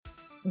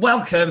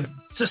Welcome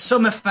to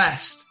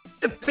Summerfest,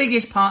 the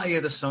biggest party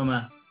of the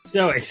summer.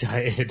 So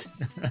excited.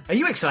 Are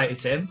you excited,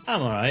 Tim?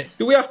 I'm all right.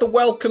 Do we have to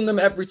welcome them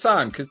every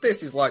time? Because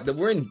this is like,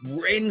 we're in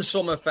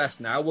Summerfest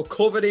now. We're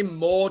covered in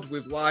mud.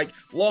 We've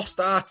lost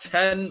our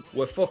tent.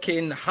 We're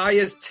fucking high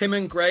as Tim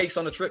and Grace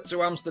on a trip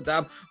to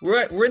Amsterdam.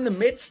 We're in the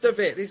midst of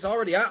it. It's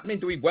already happening.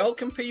 Do we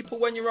welcome people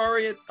when you're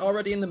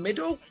already in the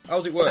middle?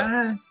 How's it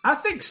work? I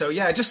think so,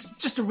 yeah.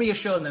 Just to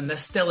reassure them, they're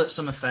still at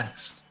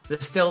Summerfest. They're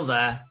still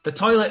there. The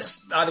toilets,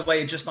 by the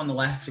way, are just on the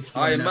left. If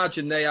you I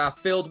imagine they are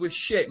filled with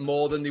shit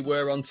more than they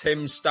were on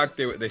Tim's stag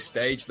do at this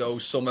stage,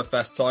 those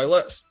Summerfest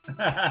toilets.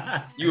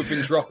 You have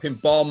been dropping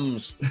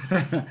bombs.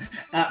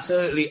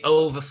 Absolutely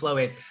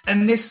overflowing.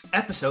 And this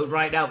episode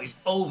right now is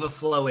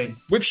overflowing.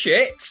 With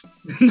shit?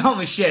 Not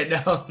with shit,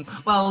 no.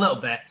 Well, a little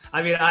bit.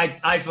 I mean,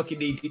 I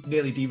fucking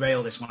nearly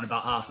derailed this one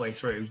about halfway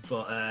through,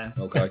 but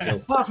okay,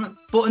 cool.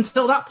 But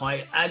until that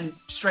point, and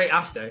straight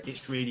after,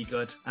 it's really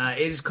good. It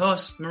is, of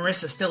course,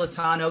 Marisa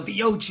Stillitano,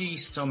 the OG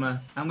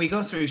summer, and we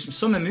go through some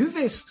summer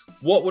movies.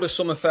 What would a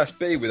Summerfest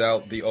be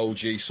without the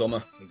OG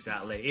summer?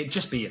 Exactly. It'd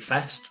just be a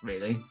fest,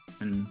 really.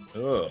 And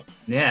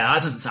yeah,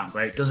 that doesn't sound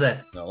great, does it?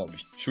 No.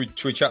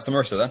 Should we chat to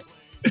Marisa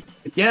then?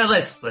 Yeah,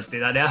 let's do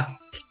that now.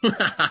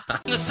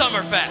 The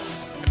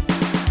Summerfest.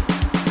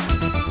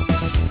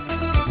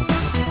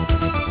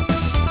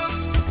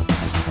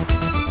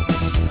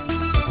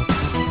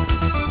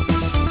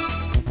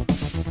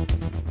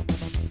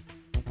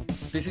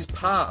 This is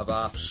part of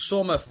our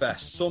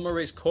Summerfest. Summer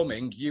is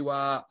coming. You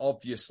are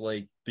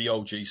obviously the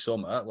OG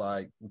summer.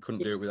 We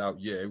couldn't do it without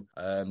you.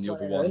 The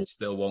other one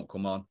still won't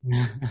come on.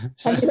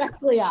 Have you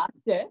actually asked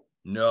her?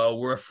 No,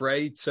 we're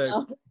afraid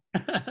to.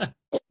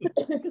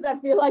 Because I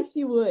feel like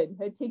she would.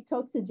 Her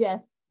TikTok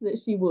suggests that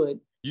she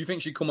would. You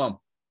think she'd come on?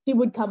 She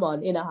would come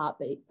on in a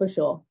heartbeat, for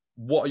sure.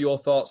 What are your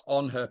thoughts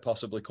on her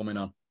possibly coming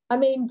on? I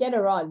mean, get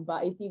her on,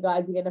 but if you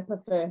guys are going to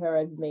prefer her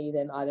over me,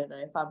 then I don't know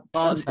if I'm...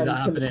 Can't see that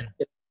happening.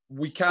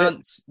 We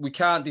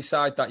can't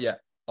decide that yet,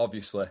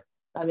 obviously.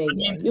 I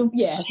mean,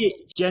 yeah.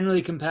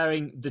 Generally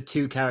comparing the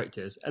two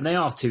characters, and they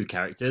are two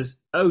characters.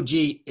 OG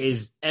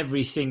is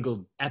every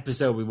single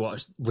episode we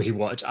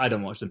watch. I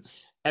don't watch them.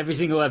 Every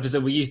single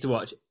episode we used to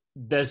watch,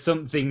 there's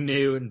something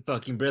new and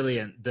fucking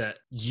brilliant that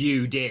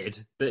you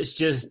did. That's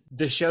just,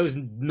 the show's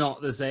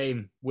not the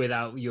same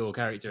without your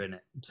character in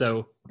it.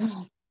 So...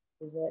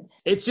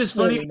 It's just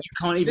funny you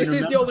can't even. This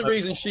is the only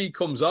reason she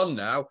comes on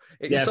now.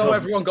 It's so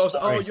everyone goes,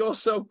 "Oh, you're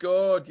so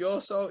good. You were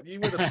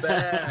the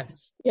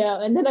best."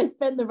 Yeah, and then I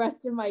spend the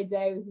rest of my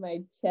day with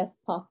my chest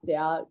puffed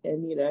out,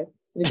 and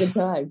it's a good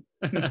time.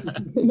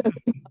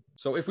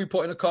 So, if we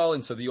put in a call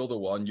into the other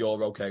one,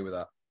 you're okay with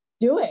that?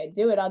 Do it.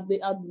 I'd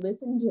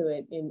listen to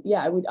it.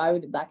 I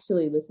would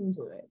actually listen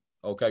to it.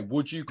 Okay.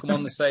 Would you come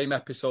on the same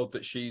episode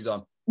that she's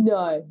on?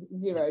 No,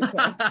 0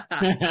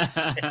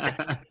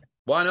 chance.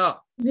 Why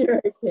not? 0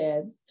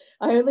 chance.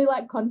 I only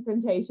like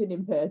confrontation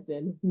in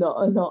person, not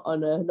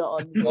on.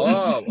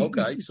 Oh,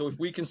 okay. So if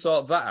we can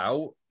sort that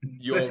out,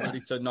 you're ready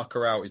to knock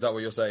her out. Is that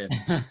what you're saying?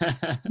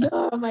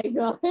 Oh my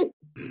god!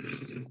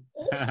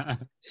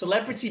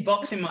 Celebrity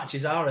boxing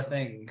matches are a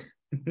thing.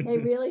 They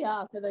really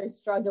are for those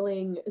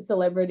struggling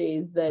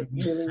celebrities that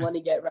really want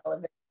to get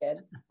relevant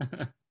again.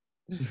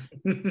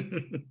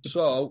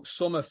 So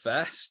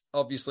Summerfest,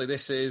 obviously,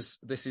 this is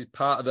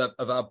part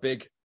of our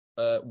big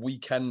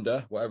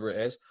weekender, whatever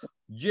it is.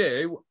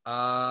 You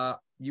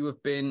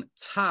have been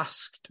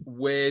tasked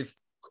with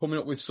coming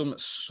up with some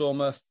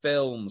summer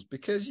films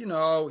because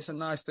it's a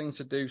nice thing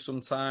to do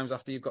sometimes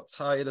after you've got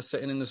tired of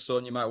sitting in the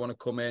sun. You might want to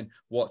come in,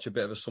 watch a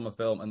bit of a summer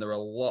film, and there are a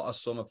lot of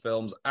summer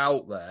films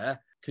out there.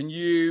 Can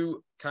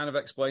you kind of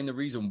explain the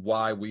reason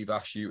why we've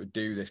asked you to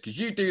do this? Because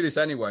you do this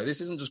anyway.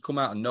 This isn't just come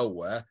out of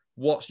nowhere.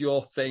 What's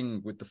your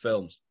thing with the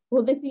films?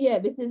 Well, this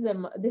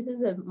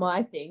is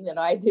my thing that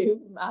I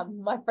do.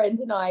 My friends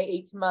and I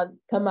each month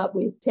come up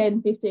with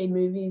 10, 15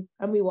 movies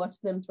and we watch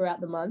them throughout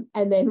the month.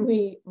 And then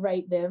we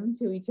rate them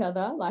to each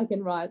other,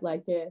 and write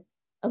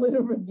a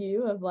little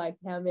review of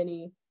how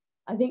many.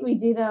 I think we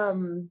did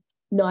 90s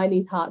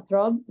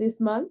Heartthrob this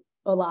month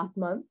or last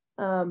month.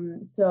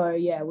 So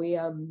yeah, we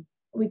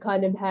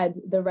kind of had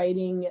the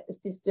rating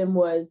system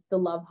was the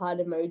love heart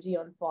emoji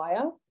on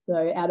fire.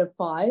 So out of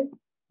 5.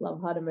 Love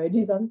heart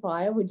emojis on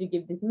fire. Would you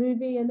give this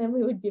movie? And then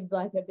we would give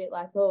a bit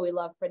we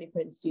love Freddie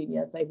Prinze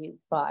Jr. So he's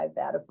 5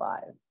 out of 5.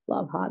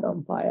 Love heart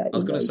on fire. I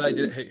was going to say,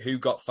 who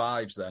got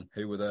 5s then?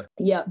 Who were the?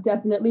 Yeah,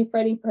 definitely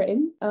Freddie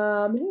Prinze.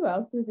 Who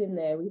else was in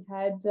there? We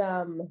had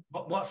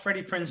What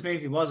Freddie Prinze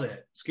movie was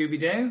it?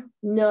 Scooby-Doo?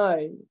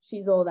 No,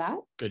 She's All That.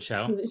 Good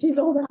show. She's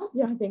All That.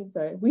 Yeah, I think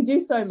so. We do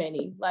so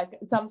many.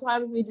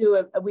 Sometimes we do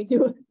a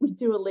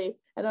list,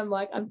 and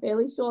I'm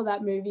fairly sure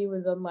that movie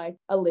was on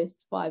a list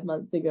 5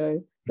 months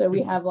ago. So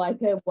we have a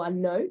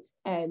OneNote,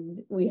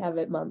 and we have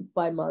it month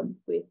by month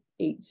with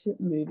each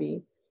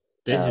movie.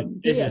 This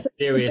is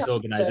serious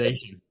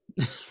organisation.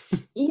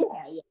 Yeah.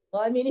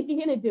 Well, I mean, if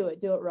you're going to do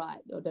it right,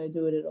 or don't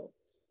do it at all.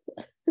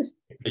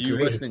 Are you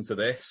listening to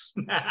this?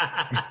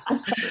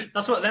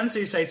 That's what them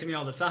two say to me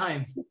all the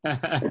time.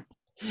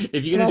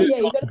 If you're gonna do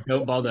you it, gotta-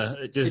 don't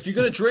bother. Just If you're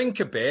going to drink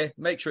a beer,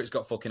 make sure it's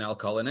got fucking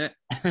alcohol in it.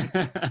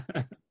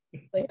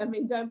 I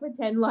mean, don't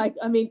pretend like,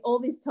 I mean, all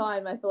this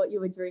time I thought you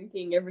were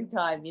drinking every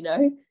time, you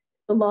know?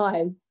 The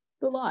lies.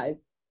 The lies.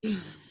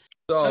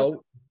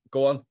 So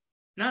go on.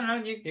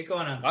 No, you go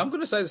on. I'm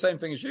going to say the same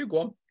thing as you. Go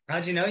on. How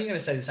do you know you're going to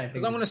say the same thing?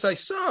 Because I'm going to say,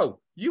 so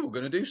you were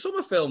going to do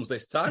summer films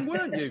this time,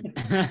 weren't you?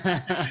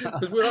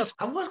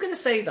 I was going to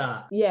say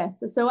that. Yes.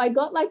 So I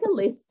got like a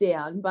list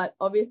down, but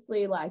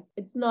obviously, like,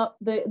 it's not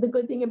the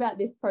good thing about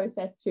this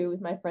process too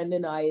with my friend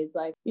and I is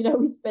like, you know,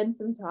 we spend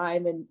some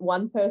time and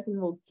one person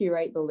will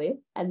curate the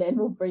list and then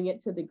we'll bring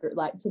it to the group,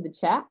 like to the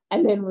chat,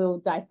 and then we'll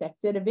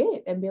dissect it a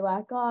bit and be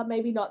like, oh,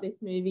 maybe not this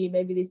movie,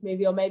 maybe this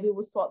movie, or maybe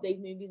we'll swap these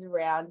movies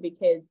around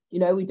because, you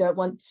know, we don't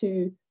want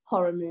two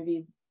horror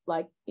movies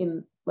like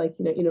in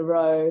a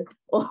row,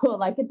 or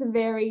like it's a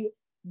very,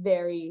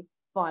 very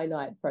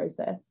finite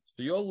process.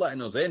 So you're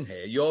letting us in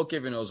here. You're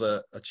giving us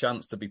a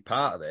chance to be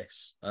part of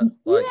this. Yeah,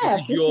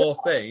 this is your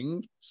sure.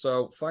 thing.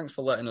 So thanks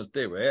for letting us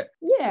do it.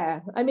 Yeah,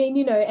 I mean,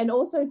 you know, and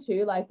also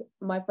too, like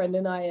my friend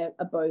and I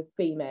are both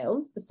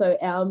females, so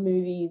our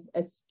movies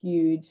are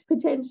skewed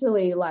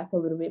potentially like a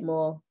little bit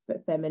more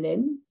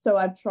feminine. So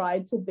I've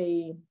tried to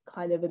be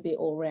kind of a bit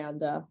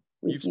all-rounder.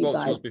 You've spoken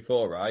to us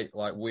before, right?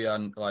 Like we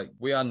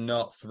are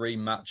not three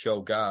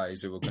macho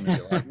guys who are going to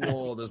be like,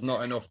 whoa, there's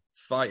not enough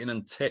fighting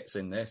and tits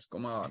in this.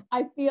 Come on.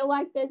 I feel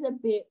like there's a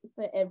bit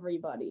for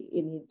everybody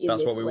in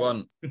That's this what we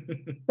list.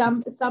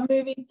 want. Some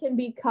movies can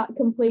be cut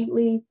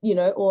completely, you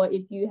know, or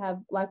if you have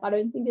like, I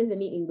don't think there's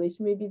any English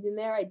movies in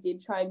there. I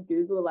did try and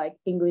Google like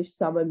English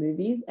summer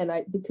movies, and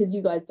because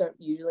you guys don't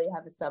usually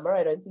have a summer,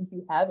 I don't think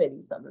you have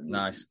any summer movies.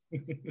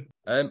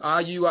 Nice.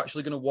 Are you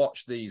actually going to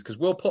watch these? Because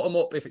we'll put them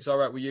up, if it's all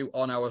right with you,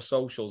 on our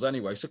socials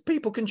anyway, so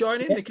people can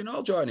join in. Yeah. They can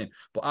all join in.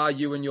 But are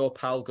you and your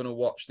pal going to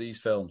watch these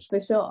films?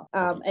 For sure.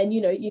 And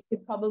you know, you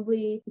could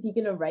probably, if you're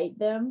gonna rate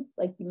them,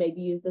 like you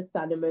maybe use the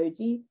sun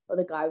emoji or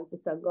the guy with the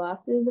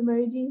sunglasses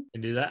emoji.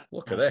 Can do that.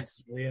 Look at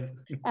this.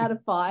 Out of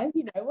 5,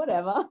 you know,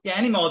 whatever. Yeah,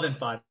 any more than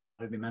 5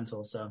 would be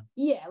mental. So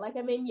Yeah, like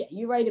I mean, yeah,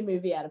 you rate a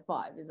movie out of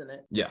 5, isn't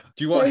it? Yeah.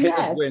 Do you want to hit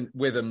yeah. us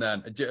with them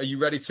then? Are you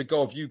ready to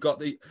go?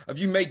 Have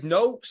you made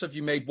notes? Have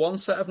you made one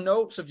set of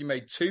notes? Have you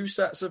made 2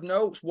 sets of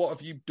notes? What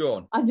have you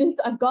done?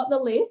 I've got the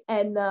list,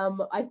 and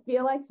I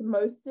feel like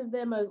most of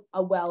them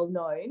are well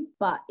known,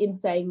 but in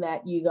saying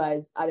that, you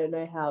guys, I don't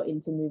know how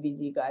into movies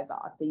you guys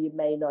are, so you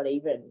may not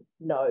even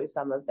know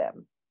some of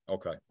them.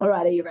 Okay. All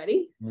right, are you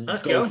ready?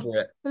 Let's go. For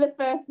it. For the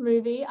first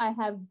movie, I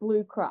have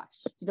Blue Crush.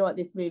 Do you know what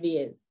this movie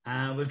is?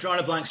 We've drawn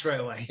a blank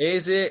straight away.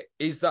 Is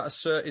that a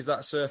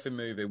surfing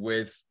movie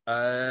with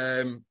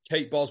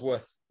Kate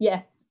Bosworth?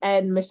 Yes,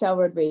 and Michelle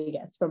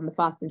Rodriguez from the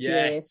Fast and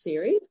Furious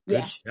series.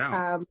 Good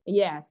Yeah.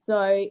 shout.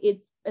 So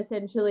it's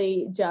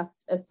essentially just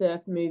a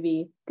surf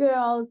movie.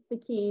 Girls,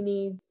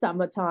 bikinis,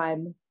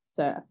 summertime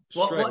surf.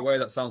 Straight away,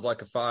 that sounds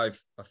like a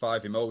five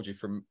emoji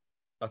from.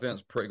 I think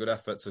that's a pretty good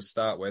effort to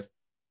start with.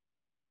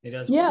 It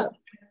does. Yeah.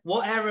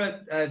 What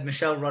era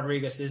Michelle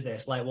Rodriguez is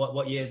this? Like,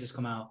 what years this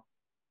come out?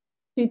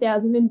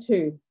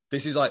 2002.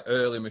 This is like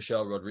early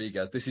Michelle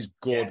Rodriguez. This is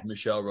good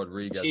Michelle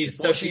Rodriguez.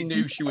 She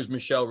knew she was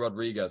Michelle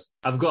Rodriguez.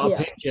 I've got a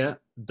picture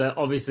that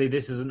obviously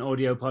this is an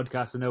audio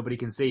podcast so nobody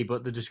can see,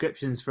 but the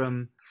description's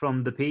from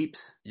the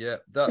peeps. Yeah,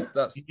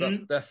 that's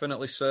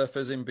definitely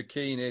surfers in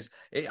bikinis.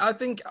 I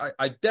think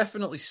I've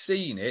definitely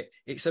seen it.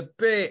 It's a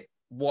bit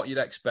what you'd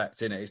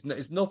expect in it.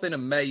 It's nothing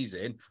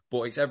amazing,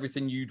 but it's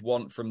everything you'd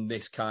want from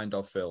this kind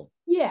of film.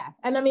 Yeah,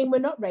 and I mean, we're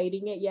not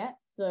rating it yet,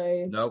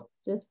 so no,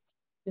 just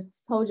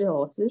hold your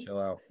horses. Chill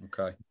out.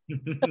 Okay.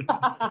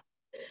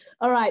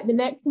 All right, the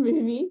next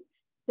movie,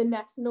 The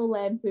National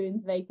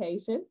Lampoon's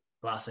Vacation.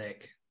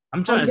 Classic.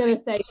 I'm going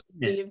to say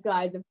you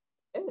guys have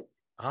seen it.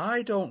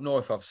 I don't know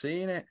if I've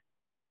seen it.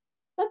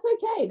 That's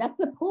okay. That's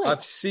the point.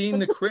 I've seen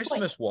the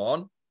Christmas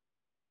one.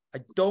 I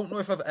don't know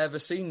if I've ever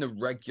seen the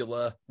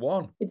regular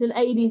one. It's an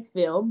 80s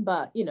film,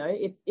 but, you know,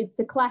 it's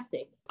a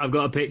classic. I've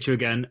got a picture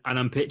again, and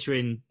I'm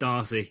picturing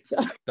Darcy.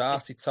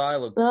 Darcy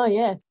Tyler. Oh,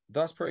 yeah.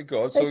 That's pretty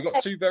good. So we've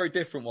got 2 very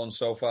different ones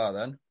so far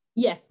then.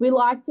 Yes, we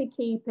like to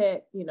keep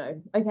it, you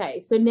know.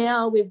 Okay, so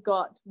now we've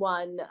got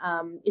one,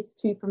 it's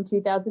from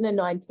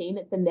 2019.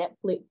 It's a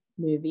Netflix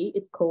movie.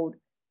 It's called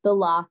The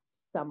Last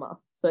Summer.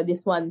 So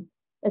this one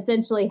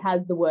essentially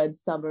has the word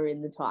summer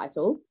in the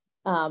title.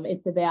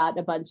 It's about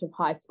a bunch of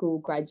high school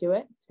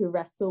graduates who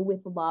wrestle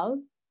with love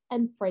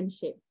and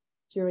friendship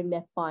during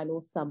their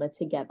final summer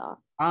together.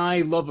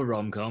 I love a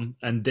rom-com,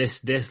 and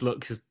this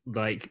looks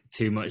like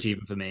too much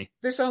even for me.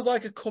 This sounds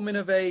like a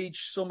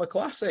coming-of-age summer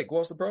classic.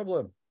 What's the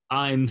problem?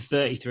 I'm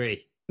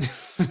 33.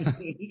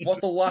 What's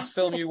the last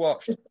film you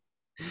watched?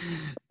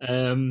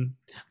 I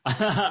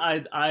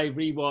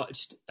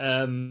rewatched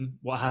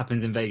What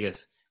Happens in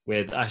Vegas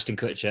with Ashton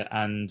Kutcher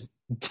and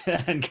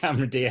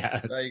Cameron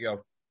Diaz. There you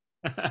go.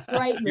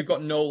 Great. You've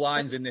got no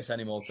lines in this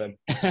anymore, Tim.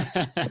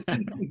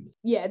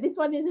 Yeah, this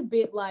one is a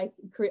bit like,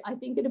 I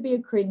think it'll be a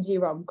cringy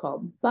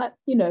rom-com, but,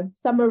 you know,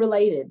 summer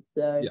related.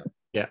 So,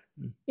 yeah.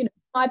 you know,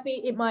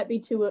 It might be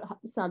two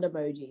sun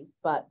emojis,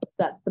 but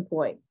that's the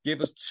point.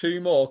 Give us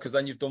 2 more, because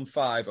then you've done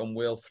 5, and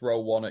we'll throw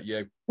 1 at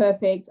you.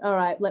 Perfect. All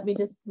right, let me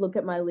just look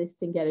at my list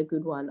and get a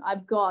good one.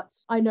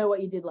 I know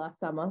what you did last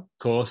summer. Of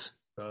course.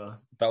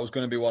 That was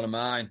going to be one of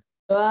mine.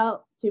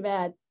 Well, too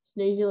bad.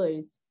 Snooze, you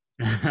lose.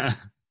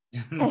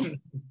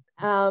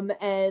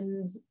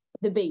 And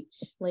The Beach,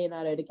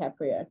 Leonardo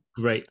DiCaprio.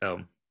 Great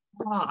film.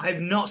 Oh,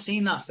 I've not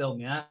seen that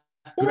film yet.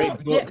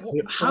 Great book.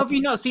 Yeah. How have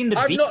you not seen The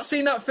Beach? I've not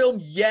seen that film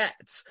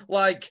yet.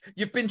 Like,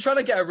 you've been trying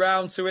to get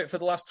around to it for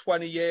the last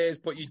 20 years,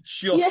 but you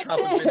just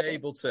haven't been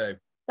able to.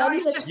 That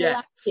is just a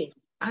classic.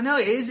 I know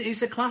it is.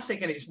 It's a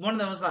classic, and it's one of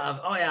those that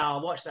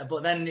I'll watch that.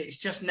 But then it's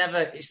just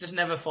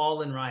never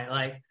fallen right.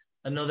 Like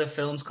another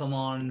film's come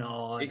on,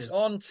 or It's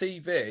on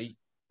TV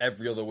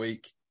every other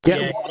week.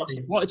 Yeah,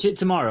 watch it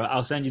tomorrow.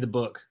 I'll send you the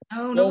book.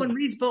 No one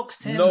reads books,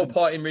 Tim. No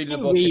point in reading a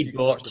book if you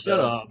can watch the Shut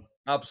film. up.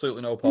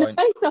 Absolutely no point.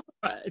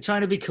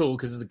 Trying to be cool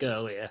because of the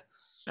girl here.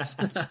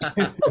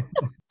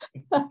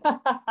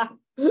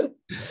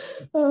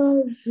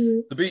 Oh,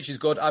 The beach is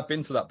good. I've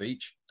been to that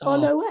beach. oh,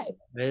 no way.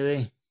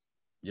 Really?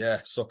 Yeah,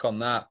 suck on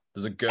that.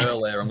 There's a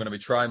girl here. I'm going to be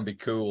trying to be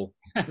cool.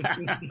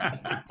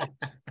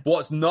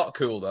 What's not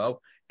cool though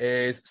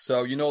is,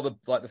 so you know the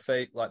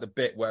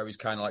bit where he's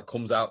kind of like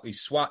comes out, he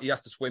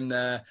has to swim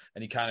there,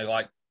 and he kind of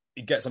like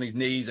he gets on his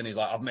knees and he's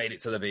like, I've made it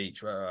to the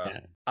beach.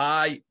 Yeah.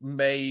 I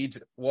made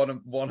one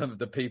of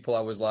the people I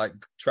was like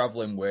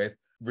traveling with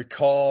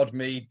record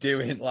me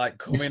doing like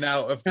coming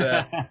out of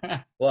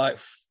the like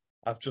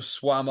I've just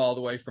swam all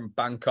the way from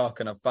Bangkok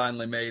and I've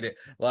finally made it,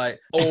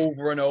 like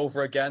over and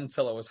over again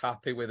till I was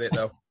happy with it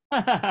though.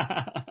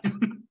 I'd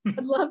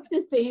love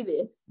to see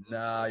this.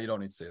 Nah, you don't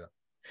need to see that.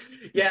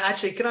 Yeah,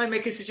 actually, can I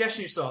make a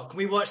suggestion, Scott? Can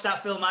we watch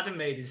that film Adam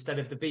made instead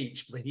of The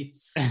Beach,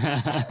 please?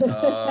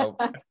 No.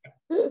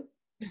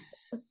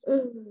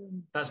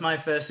 That's my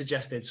first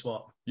suggested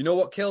swap. You know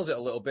what kills it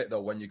a little bit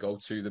though when you go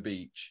to the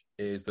beach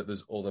is that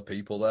there's other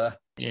people there.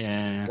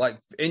 Yeah. Like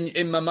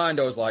in my mind,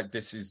 I was like,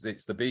 it's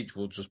the beach.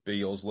 We'll just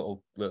be us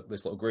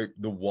this little group.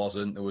 There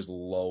wasn't. There was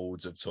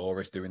loads of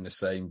tourists doing the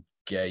same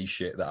gay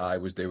shit that I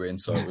was doing.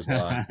 So it was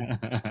like,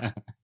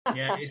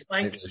 yeah, it's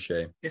like it was a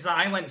shame. It's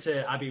like I went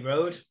to Abbey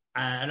Road,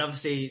 and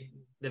obviously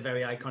the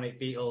very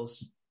iconic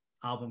Beatles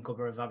album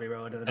cover of Abbey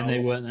Road, and they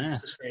weren't there.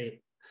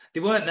 They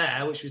weren't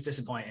there, which was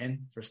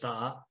disappointing for a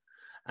start.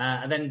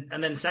 And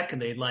then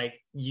secondly, like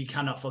you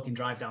cannot fucking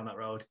drive down that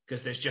road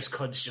because there's just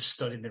cunts just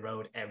stood in the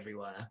road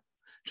everywhere,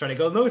 trying to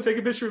go, no, take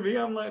a picture of me.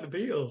 I'm like the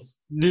Beatles.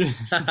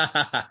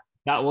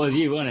 That was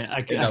you, wasn't it?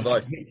 I can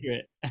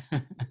picture it.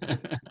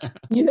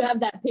 You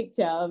have that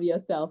picture of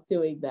yourself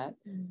doing that.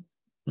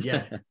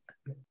 Yeah.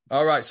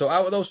 All right. So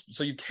out of those,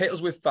 so you hit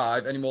us with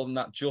 5. Any more than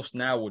that just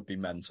now would be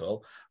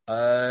mental.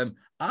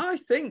 I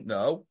think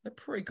though they're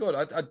pretty good.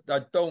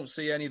 I don't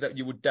see any that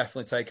you would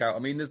definitely take out. I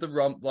mean, there's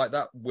the like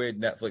that weird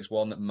Netflix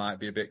one that might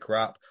be a bit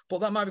crap,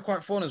 but that might be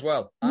quite fun as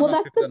well. Well,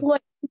 that's the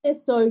point. They're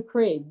so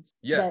cringe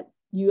that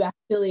you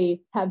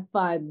actually have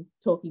fun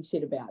talking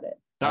shit about it.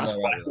 That's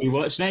why we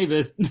watch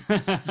Neighbours.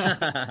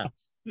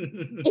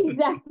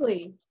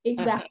 Exactly.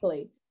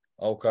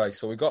 Okay,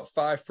 so we got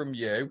 5 from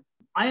you.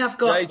 I have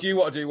got. Ray, do you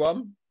want to do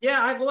one?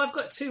 Yeah, I've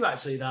got 2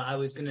 actually that I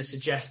was going to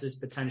suggest as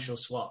potential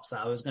swaps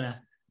that I was going to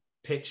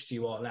pitch to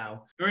you all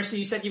now. Marisa,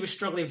 you said you were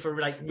struggling for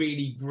like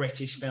really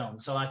British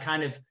films, so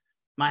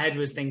my head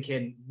was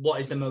thinking, what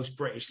is the most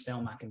British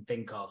film I can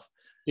think of?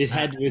 His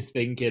head was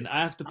thinking.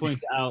 I have to point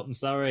it out. I'm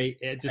sorry.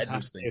 It just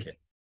has to.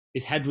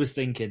 His head was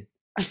thinking.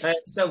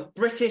 So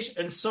British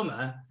and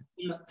summer,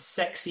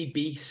 Sexy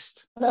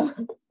Beast. Okay.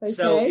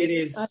 So it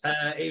is.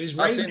 It was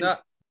Ray. I've seen that.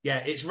 Yeah,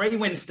 it's Ray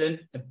Winston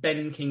and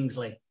Ben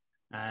Kingsley.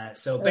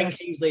 Ben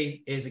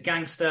Kingsley is a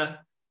gangster,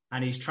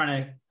 and he's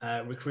trying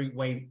to recruit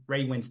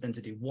Ray Winston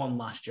to do one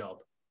last job.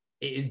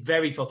 It is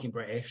very fucking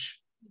British.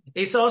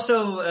 It's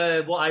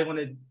also what I want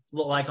to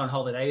look like on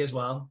holiday as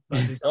well.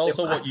 It's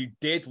also what you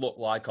did look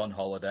like on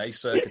holiday,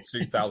 circa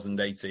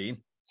 2018.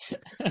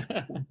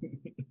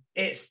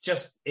 It's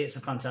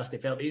a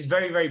fantastic film. It's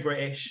very, very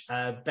British.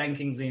 Ben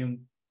Kingsley and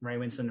Ray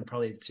Winston are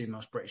probably the 2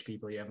 most British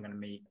people you're ever going to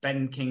meet.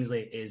 Ben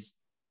Kingsley is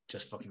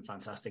just fucking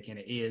fantastic in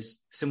it. He is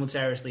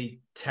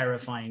simultaneously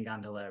terrifying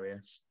and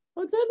hilarious.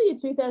 Well, it's only a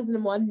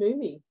 2001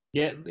 movie.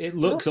 Yeah, it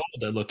looks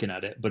older looking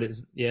at it, but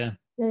it's, yeah.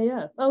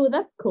 Yeah. Oh, well,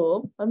 that's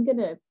cool. I'm going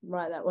to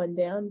write that one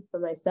down for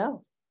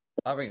myself.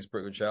 I think it's a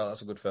pretty good shout.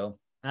 That's a good film.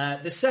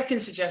 The second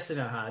suggestion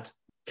I had,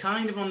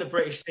 kind of on the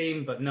British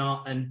theme, but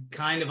not, and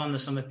kind of on the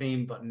summer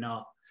theme, but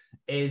not,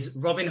 is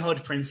Robin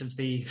Hood, Prince of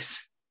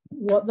Thieves.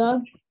 What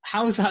the?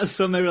 How's that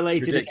summer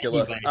related?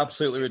 Ridiculous. Anyway?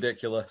 Absolutely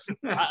ridiculous.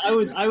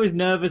 I was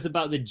nervous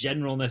about the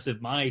generalness of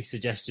my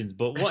suggestions,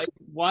 but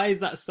why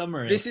is that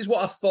summer? This is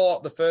what I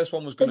thought the first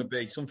one was going to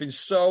be. Something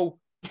so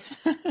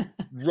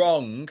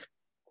wrong,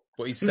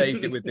 but he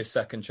saved it with this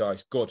second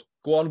choice. Good.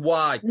 Go on,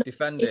 why?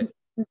 Defend it.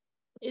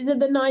 Is it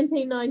the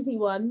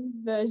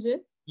 1991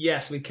 version?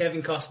 Yes, with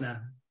Kevin Costner.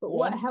 But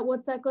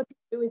what's that got to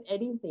do with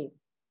anything?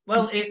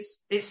 Well, it's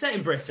set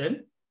in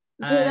Britain.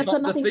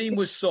 The theme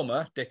was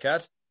summer,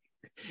 dickhead.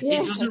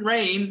 Yeah. It doesn't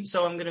rain,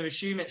 so I'm going to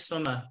assume it's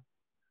summer.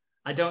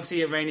 I don't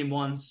see it raining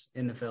once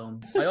in the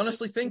film. I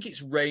honestly think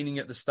it's raining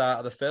at the start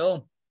of the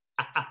film.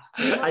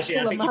 Actually,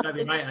 I think you might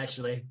be right,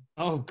 actually.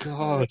 Oh,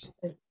 God.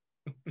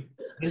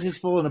 This is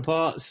falling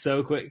apart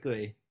so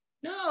quickly.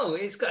 No,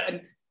 it's got...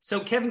 So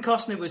Kevin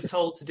Costner was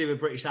told to do a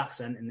British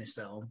accent in this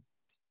film,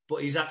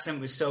 but his accent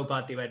was so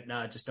bad they went,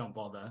 no, just don't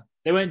bother.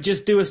 They went,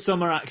 just do a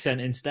summer accent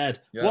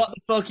instead. Yeah. What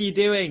the fuck are you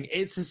doing?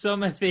 It's a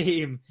summer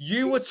theme.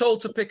 You were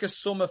told to pick a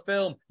summer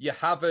film. You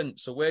haven't,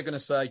 so we're going to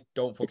say,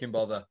 don't fucking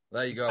bother.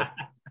 There you go.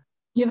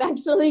 You've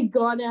actually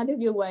gone out of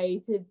your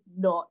way to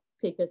not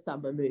pick a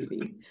summer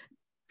movie.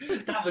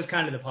 That was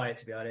kind of the point,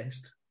 to be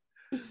honest.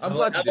 I'm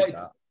glad you did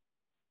that.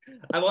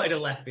 I wanted a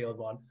left field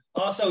one.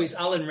 Also, it's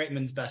Alan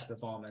Rickman's best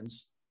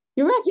performance.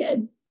 You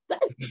reckon?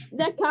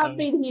 That can't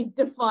be his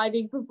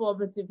defining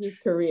performance of his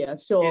career,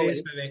 surely.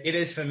 It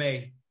is for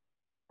me.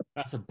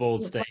 That's a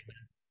bold statement.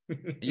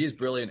 He is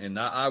brilliant in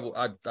that.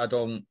 I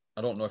don't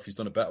know if he's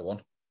done a better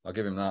one. I'll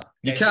give him that.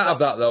 You Okay, can't so have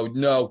that though.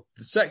 No,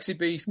 the Sexy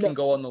Beast can No.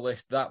 go on the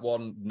list. That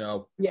one,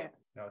 no. Yeah.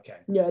 Okay.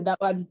 Yeah, that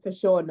one for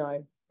sure,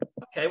 no.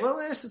 Okay, well,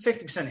 there's a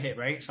 50% hit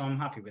rate, so I'm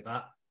happy with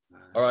that.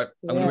 All right,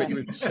 I'm going to Yeah. rate you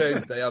with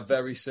two. They are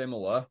very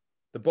similar.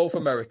 They're both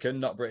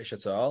American, not British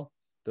at all.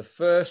 The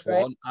first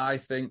Right. one, I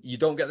think you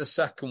don't get the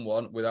second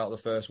one without the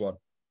first one.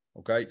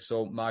 Okay,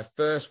 so my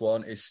first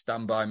one is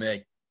Stand By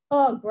Me.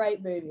 Oh,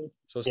 great movie.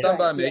 So Stand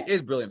By Me yeah.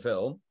 is a brilliant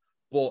film,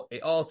 but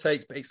it all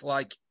takes place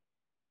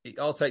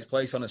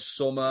on a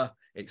summer.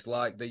 It's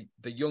like the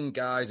young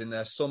guys in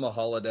their summer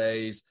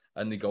holidays,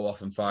 and they go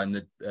off and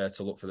find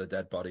to look for the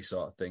dead body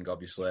sort of thing,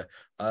 obviously.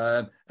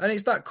 And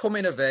it's that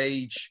coming of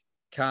age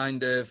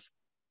kind of.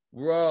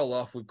 We're all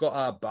off. We've got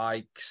our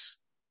bikes,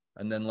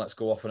 and then let's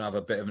go off and have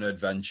a bit of an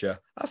adventure.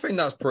 I think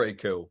that's pretty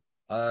cool.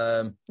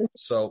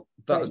 So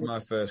that was my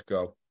first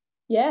go.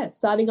 Yeah,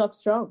 starting off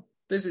strong.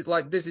 This is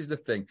the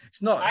thing.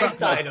 It's not. I That's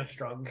not. started off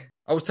strong.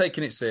 I was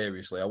taking it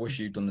seriously. I wish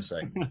you'd done the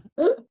same.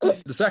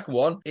 The second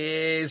one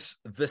is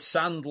The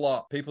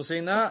Sandlot. People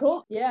seen that?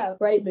 Cool. Yeah,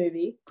 great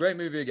movie. Great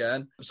movie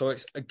again. So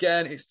it's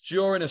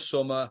during a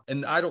summer,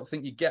 and I don't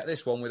think you get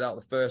this one without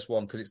the first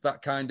one because it's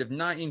that kind of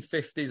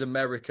 1950s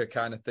America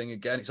kind of thing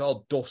again. It's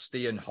all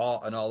dusty and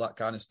hot and all that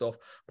kind of stuff,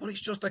 but it's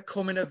just a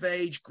coming of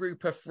age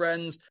group of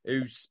friends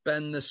who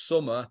spend the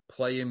summer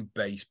playing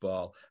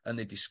baseball, and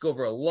they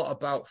discover a lot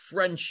about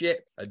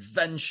friendship,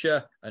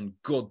 adventure, and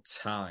good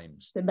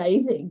times. It's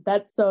amazing.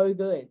 That's so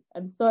good.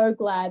 I'm so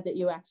glad that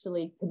you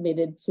actually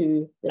committed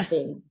to the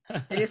thing.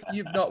 If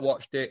you've not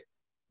watched it,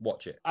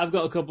 watch it. I've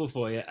got a couple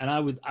for you, and I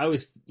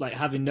was like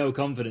having no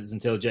confidence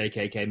until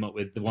JK came up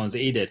with the ones that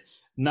he did.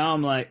 Now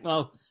I'm like,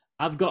 well,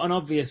 I've got an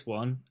obvious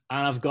one,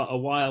 and I've got a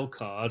wild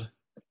card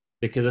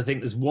because I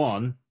think there's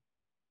one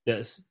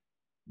that's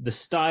the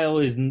style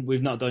is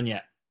we've not done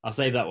yet. I'll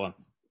save that one.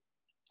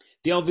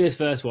 The obvious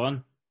first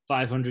one,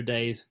 500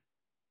 Days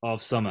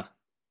of Summer.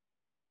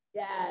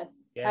 Yes.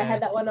 Yes. I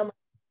had that one on my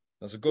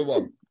That's a good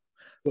one.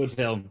 Good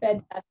film.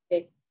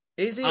 fantastic.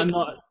 Is it? I'm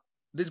not.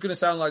 This is going to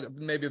sound like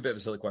maybe a bit of a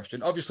silly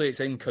question. Obviously, it's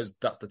in because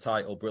that's the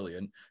title.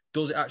 Brilliant.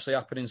 Does it actually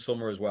happen in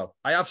summer as well?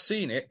 I have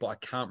seen it, but I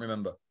can't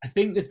remember. I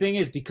think the thing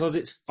is because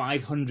it's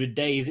 500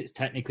 days, it's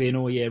technically an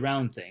all year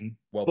round thing.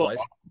 Well But played.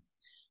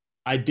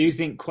 I do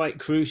think quite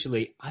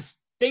crucially, I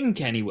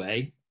think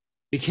anyway,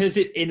 because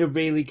it in a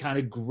really kind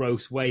of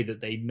gross way that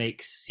they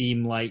make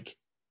seem like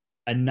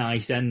a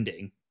nice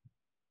ending.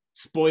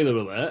 Spoiler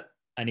alert,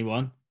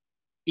 anyone?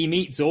 He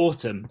meets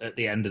Autumn at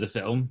the end of the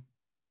film.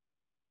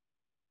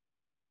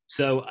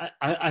 So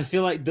I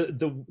feel like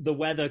the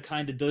weather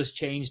kind of does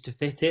change to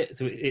fit it,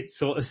 so it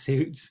sort of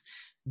suits.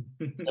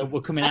 So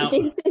we're coming out.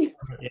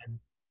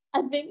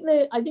 I think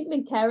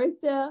the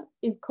character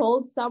is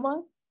called Summer.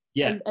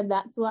 Yeah, and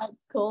that's why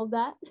it's called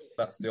that.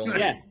 That's the only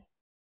yeah. reason.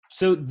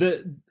 So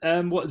the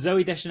what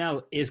Zoe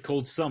Deschanel is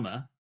called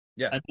Summer.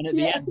 Yeah. And then at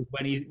the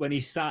end, when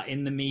he's sat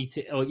in the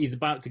meeting, or he's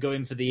about to go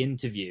in for the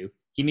interview,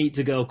 he meets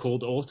a girl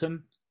called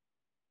Autumn.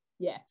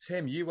 Yeah.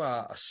 Tim, you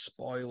are a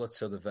spoiler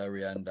to the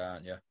very end,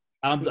 aren't you?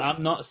 I'm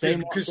not saying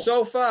Because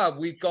so far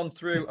we've gone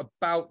through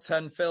about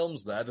 10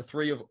 films there,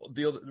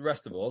 the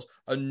rest of us,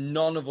 and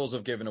none of us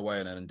have given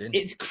away an ending.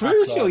 it's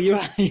crucial. You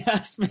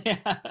asked me.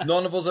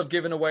 None of us have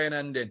given away an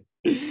ending.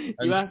 You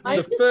And asked me.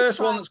 the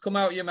first one that's come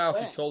out of your mouth,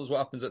 you've told us what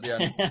happens at the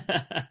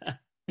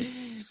end.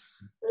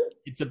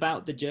 It's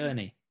about the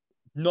journey.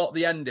 Not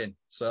the ending.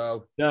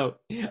 So No.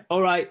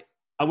 All right.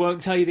 I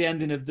won't tell you the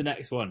ending of the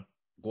next one,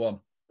 go on.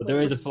 but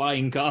there is a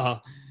flying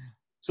car.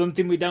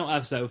 Something we don't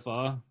have so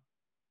far.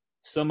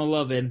 Summer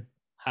Lovin'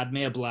 had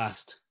me a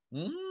blast.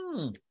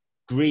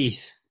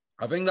 Grease.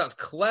 I think that's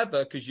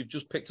clever because you've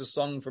just picked a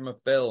song from a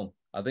film.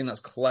 I think that's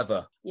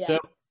clever. Yeah. So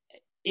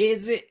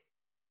is it...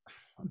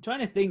 I'm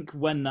trying to think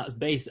when that's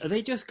based. Are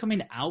they just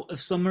coming out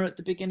of summer at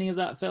the beginning of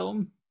that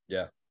film?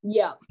 Yeah.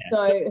 Yeah. Yeah,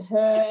 So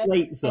her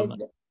late summer.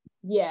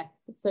 yes.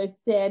 So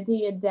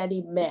Sandy and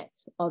Danny met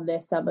on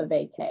their summer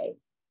vacay.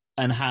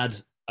 And had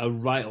a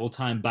right old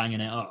time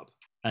banging it up.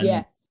 And,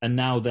 Yes. And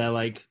now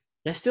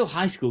they're still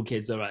high school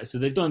kids, all right. So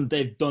they've done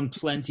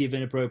plenty of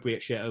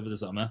inappropriate shit over the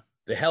summer.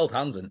 They held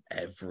hands and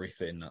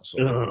everything. That's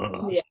all.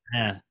 Ugh. Yeah.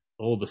 Yeah,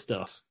 all the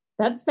stuff.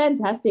 That's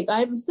fantastic.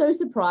 I'm so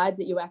surprised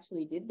that you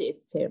actually did this,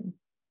 Tim.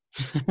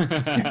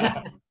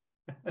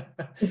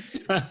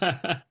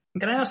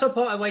 Can I also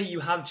point away you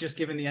have just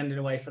given the ending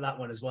away for that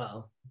one as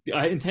well?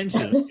 I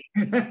intentionally.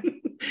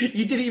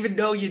 You didn't even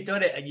know you'd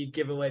done it and you'd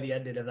give away the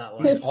ending of that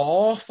one. It's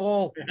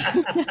awful.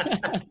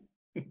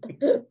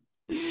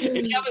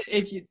 If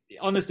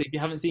you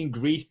haven't seen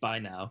Grease by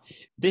now,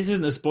 this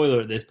isn't a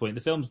spoiler at this point.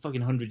 The film's fucking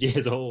 100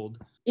 years old.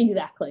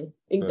 Exactly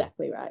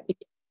right. If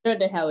you don't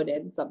know how it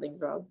ends,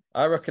 something's wrong.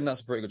 I reckon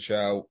that's a pretty good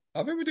shout.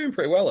 I think we're doing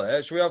pretty well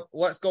here. Should we have?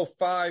 Let's go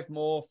 5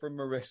 more from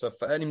Marisa.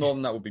 For any more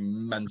than that would be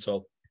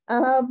mental.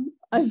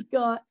 I've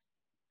got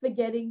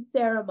Forgetting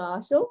Sarah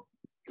Marshall.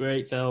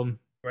 Great film.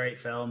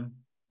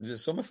 Is it a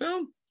summer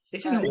film?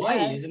 It's in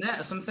Hawaii, isn't it,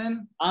 or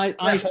something?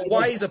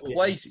 Hawaii's a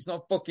place. It's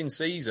not fucking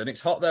season. It's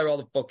hot there all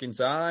the fucking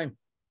time.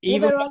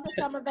 They're on the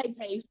summer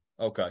vacation.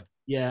 Okay.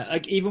 Yeah,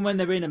 like even when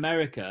they're in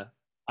America,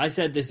 I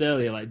said this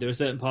earlier, like there are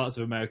certain parts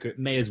of America it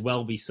may as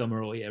well be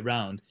summer all year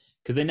round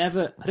because I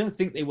don't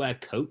think they wear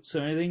coats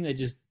or anything.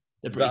 Is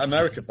that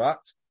America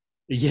fact?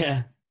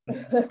 Yeah.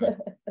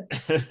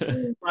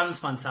 Brand's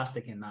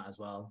fantastic in that as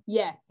well.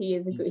 Yes, he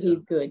is. He's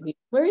good.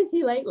 Where is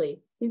he lately?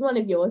 He's one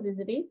of yours,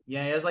 isn't he?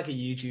 Yeah, he has like a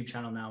YouTube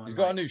channel now. He's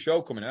got a new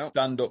show coming out,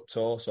 stand-up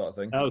tour sort of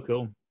thing. Oh,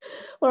 cool.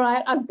 All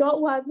right, I've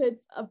got one that's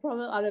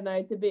probably, I don't know,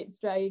 it's a bit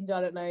strange. I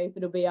don't know if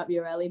it'll be up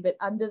your alley, but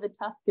Under the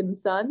Tuscan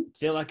Sun. I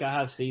feel like I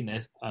have seen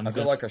this. I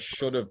feel like I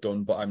should have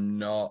done, but I'm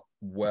not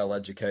well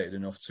educated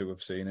enough to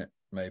have seen it,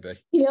 maybe.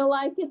 You feel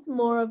like it's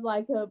more of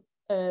like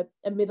a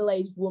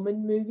middle-aged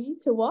woman movie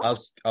to watch.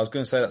 I was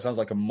going to say that sounds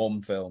like a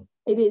mum film.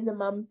 It is a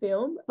mum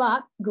film,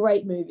 but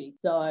great movie.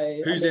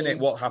 So who's in it?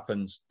 What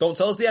happens? Don't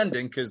tell us the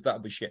ending because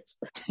that'll be shit.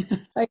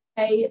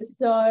 Okay,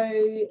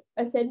 so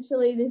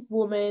essentially this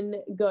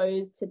woman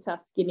goes to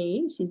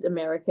Tuscany. She's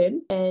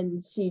American,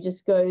 and she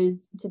just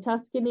goes to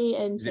Tuscany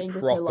and is it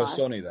changes proper her life.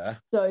 sunny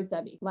there? So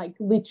sunny, like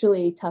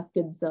literally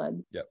Tuscan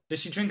sun. Yep.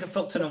 Does she drink a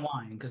fuck ton of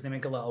wine? Because they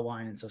make a lot of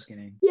wine in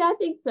Tuscany. Yeah, I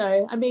think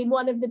so. I mean,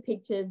 one of the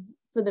pictures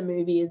for the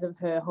movie is of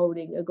her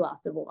holding a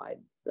glass of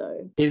wine.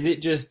 So is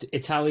it just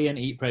Italian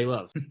Eat, Pray,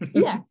 Love?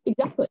 Yeah,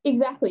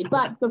 exactly.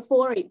 But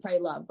before Eat, Pray,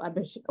 Love,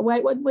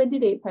 wait, when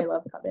did Eat, Pray,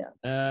 Love come out?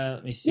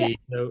 Let me see. Yeah.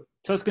 So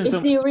Tuscan. It's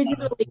the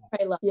original Eat,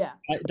 Pray, Love. Yeah.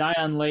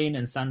 Diane Lane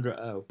and Sandra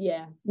Oh.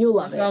 Yeah, you'll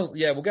love it.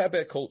 Yeah, we'll get a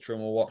bit of culture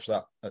and we'll watch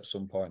that at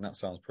some point. That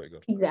sounds pretty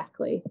good.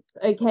 Exactly.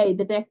 Okay,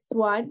 the next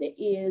one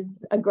is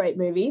a great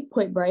movie,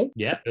 Point Break.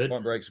 Yeah, good.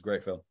 Point Break's a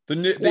great film.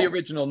 The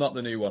original, not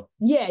the new one.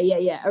 Yeah.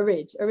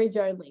 Orig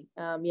only.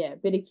 Yeah,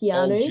 bit of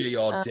Keanu. OG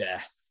or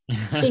death.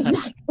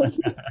 Exactly.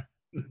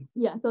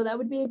 Yeah, so that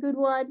would be a good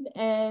one.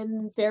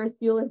 And Ferris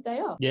Bueller's Day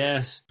Off.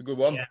 Yes. It's a good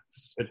one.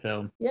 Yes. Good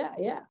film. Yeah.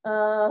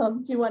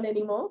 Do you want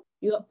any more?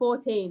 You got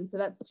 14, so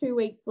that's 2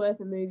 weeks worth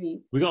of movies.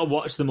 We got to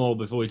watch them all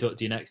before we talk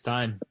to you next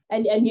time.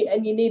 And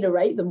you need to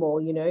rate them all,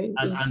 you know.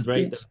 And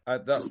rate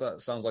them. That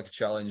sounds like a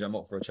challenge. I'm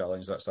up for a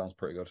challenge. That sounds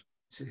pretty good.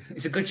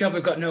 It's a good job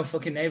we've got no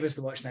fucking neighbours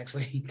to watch next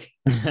week.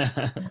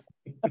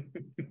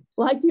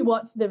 Like you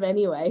watched them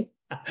anyway.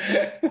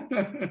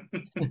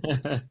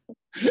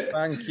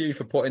 Thank you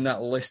for putting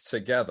that list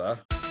together.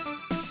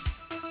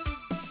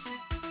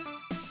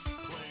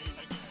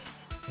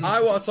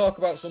 I want to talk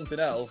about something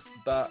else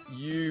that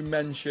you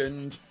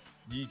mentioned.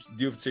 The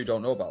other two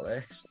don't know about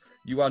this.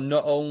 You are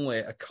not only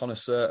a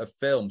connoisseur of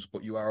films,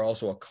 but you are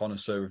also a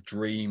connoisseur of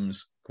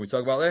dreams. Can we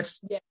talk about this?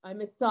 Yeah, I'm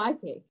a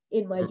psychic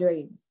in my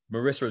dreams.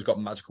 Marisa has got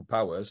magical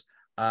powers,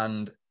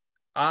 and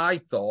I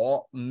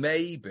thought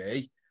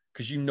maybe,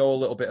 because you know a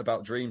little bit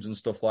about dreams and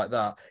stuff like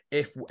that,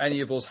 if any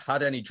of us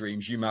had any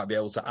dreams, you might be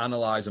able to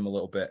analyse them a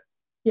little bit.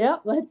 Yeah,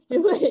 let's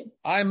do it.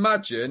 I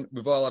imagine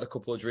we've all had a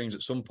couple of dreams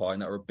at some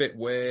point that are a bit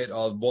weird,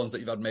 or ones that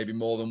you've had maybe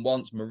more than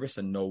once.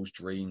 Marisa knows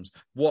dreams.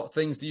 What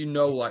things do you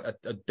know, like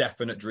a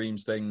definite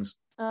dreams things?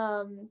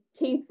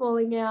 Teeth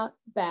falling out,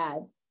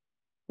 bad.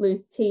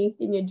 Loose teeth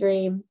in your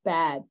dream,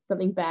 bad.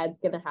 Something bad's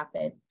going to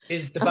happen.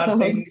 Is the bad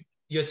thing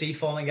your teeth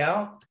falling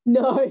out?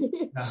 No,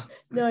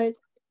 it's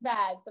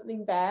bad.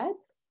 Something bad.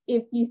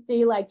 If you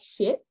see like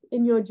shit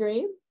in your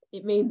dream,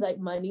 it means like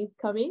money's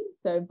coming.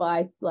 So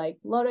buy like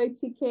lotto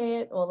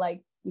ticket, or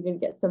like you can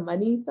get some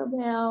money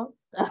somehow.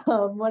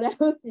 What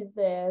else is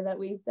there that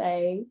we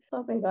say?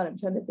 Oh my God, I'm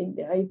trying to think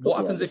now. What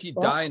happens if you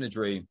die in a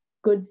dream?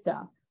 Good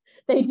stuff.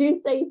 They do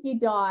say if you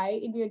die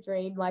in your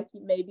dream, like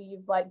maybe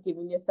you've like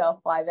given yourself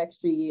 5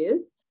 extra years,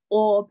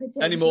 or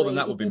potentially any more than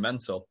that would be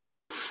mental.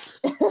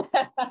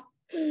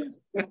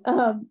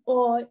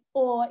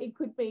 Or it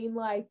could mean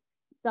like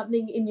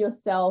something in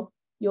yourself,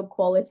 your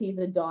qualities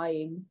are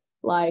dying.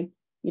 Like,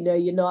 you know,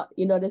 you're not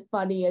as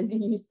funny as you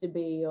used to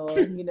be, or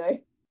you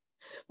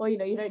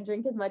don't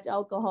drink as much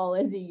alcohol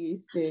as you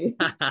used to.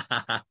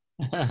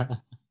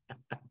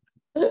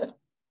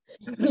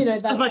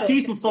 That's my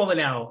teeth were falling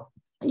out.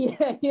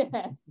 Yeah.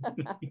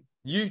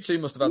 You two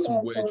must have had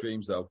some weird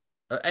dreams, though.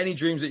 Any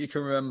dreams that you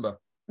can remember?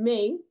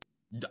 Me?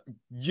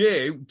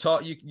 You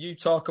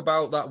talk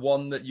about that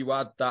one that you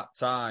had that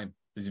time.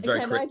 This is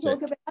very cryptic.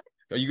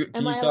 Can you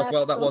talk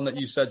about that one that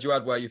you said you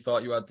had where you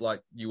thought you had,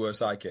 like, you were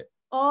psychic?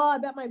 Oh,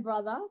 about my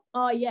brother?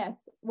 Oh, yes.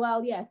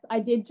 well, yes, I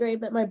did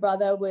dream that my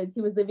brother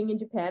he was living in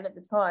Japan at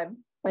the time,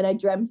 and I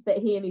dreamt that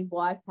he and his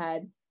wife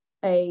had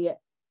a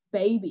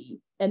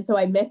baby. And so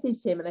I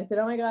messaged him and I said,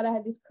 oh my God, I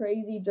had this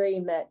crazy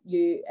dream that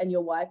you and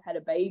your wife had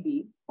a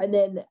baby. And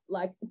then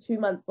like 2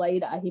 months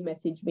later, he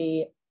messaged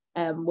me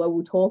while we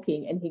were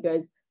talking, and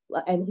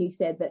he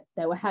said that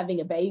they were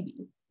having a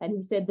baby. And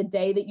he said, the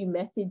day that you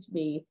messaged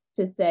me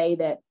to say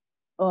that,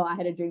 oh, I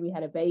had a dream we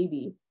had a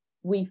baby,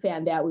 we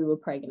found out we were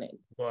pregnant.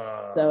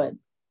 Wow. So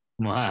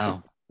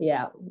Wow.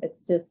 yeah,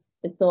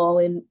 it's all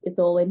in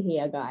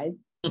here, guys.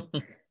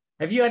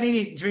 Have you had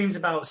any dreams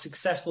about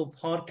successful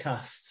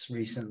podcasts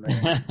recently?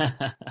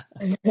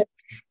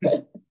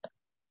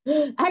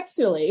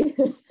 Actually,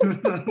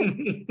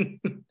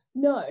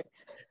 no.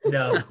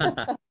 No.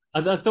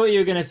 I thought you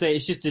were going to say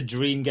it's just a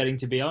dream getting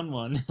to be on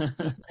one.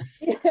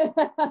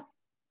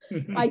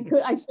 I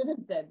should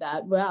have said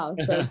that. Wow,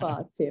 so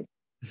fast, Tim.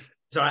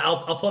 Sorry,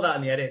 I'll put that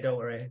in the edit. Don't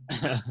worry.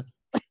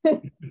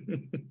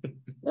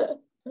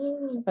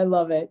 I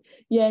love it.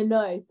 Yeah,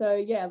 no. So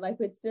yeah, like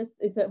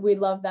we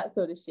love that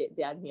sort of shit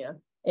down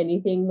here.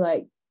 Anything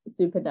like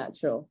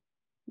supernatural,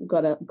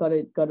 gotta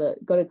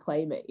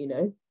claim it.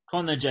 Come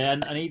on then, Jay.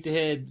 I need to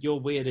hear your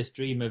weirdest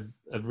dream of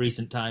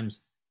recent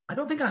times. I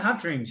don't think I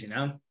have dreams,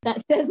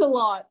 That says a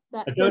lot.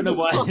 I don't know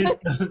why it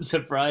doesn't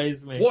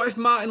surprise me. What if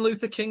Martin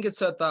Luther King had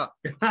said that?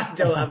 I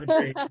don't have a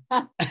dream.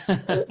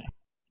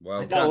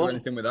 Well, can't do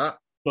anything with that.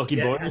 Fucking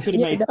Yeah. boring. He could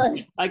have made no.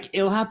 like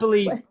he'll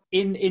happily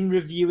in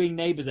reviewing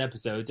Neighbours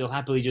episodes, he'll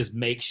happily just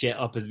make shit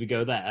up as we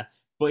go there.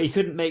 But he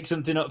couldn't make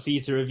something up for you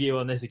to review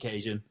on this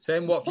occasion.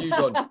 Tim, what have you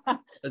done? Way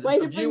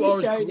to Have bring you the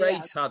or show has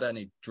Grace had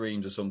any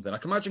dreams or something? I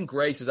can imagine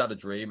Grace has had a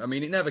dream. I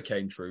mean, it never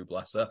came true,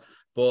 bless her.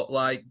 But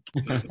like,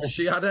 has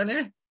she had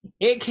any?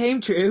 It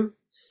came true.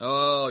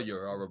 Oh,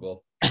 you're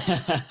horrible.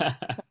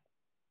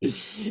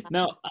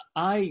 No,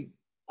 I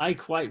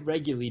quite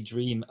regularly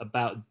dream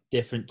about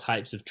different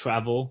types of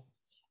travel,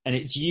 and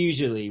it's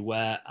usually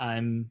where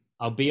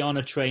I'll be on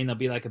a train. There'll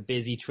be like a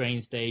busy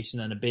train station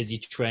and a busy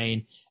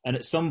train, and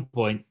at some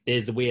point,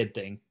 there's the weird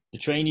thing: the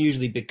train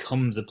usually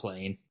becomes a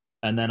plane,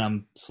 and then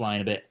I'm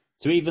flying a bit.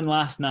 So even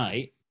last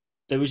night,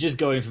 there was just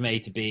going from A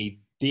to B.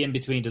 The in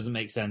between doesn't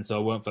make sense, so I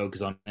won't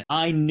focus on it.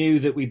 I knew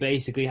that we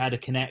basically had a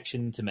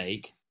connection to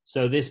make,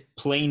 so this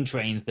plane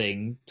train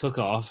thing took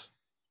off.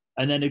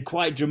 And then it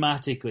quite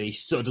dramatically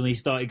suddenly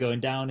started going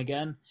down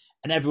again.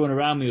 And everyone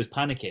around me was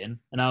panicking.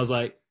 And I was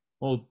like,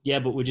 well, yeah,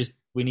 but we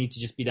need to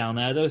just be down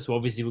there though. So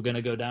obviously we're going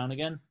to go down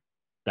again.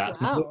 That's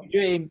my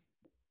dream.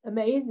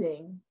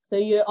 Amazing. So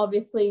you're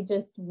obviously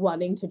just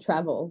wanting to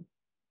travel.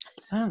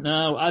 I don't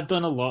know. I've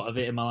done a lot of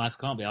it in my life.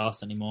 Can't be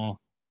arsed anymore.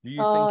 Do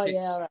you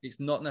think it's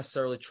not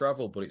necessarily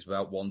travel, but it's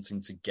about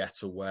wanting to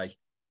get away?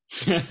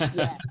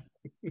 Yeah.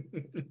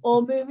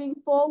 Or moving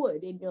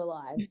forward in your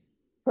life,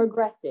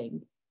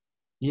 progressing.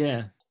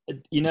 Yeah.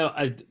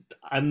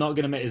 I'm not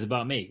going to make this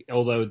about me,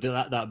 although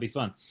that'd be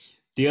fun.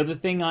 The other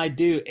thing I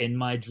do in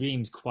my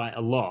dreams quite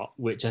a lot,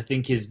 which I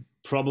think is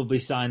probably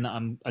a sign that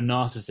I'm a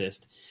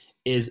narcissist,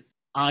 is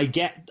like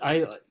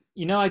a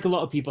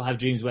lot of people have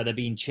dreams where they're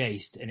being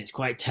chased and it's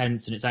quite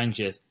tense and it's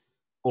anxious.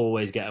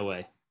 Always get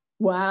away.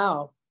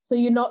 Wow. So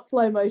you're not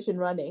slow motion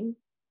running?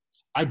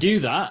 I do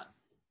that.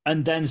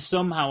 And then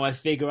somehow I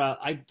figure out,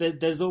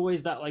 there's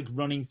always that like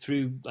running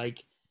through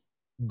like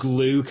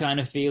glue kind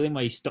of feeling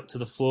where you're stuck to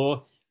the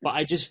floor. But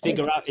I just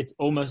figure out it's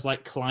almost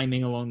like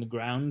climbing along the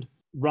ground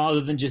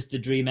rather than just the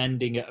dream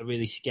ending at a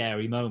really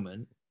scary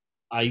moment.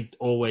 I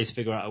always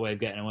figure out a way of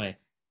getting away.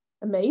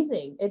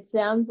 Amazing. It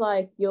sounds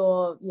like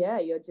you're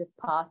just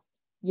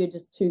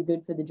too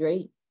good for the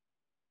dream.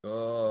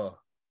 Oh.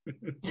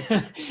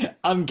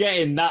 I'm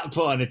getting that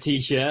put on a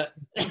t-shirt.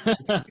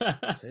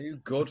 Too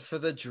good for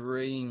the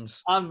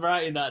dreams. I'm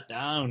writing that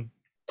down.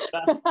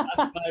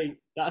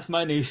 That's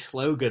my new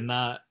slogan,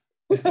 that.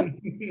 Too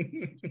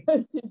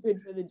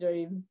good for the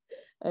dream.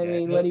 I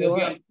mean, what do you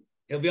want?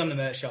 It'll be on the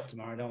merch shop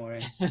tomorrow, don't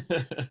worry.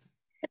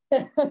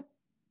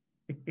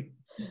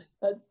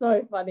 That's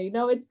so funny.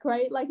 No, it's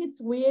great. Like,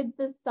 it's weird,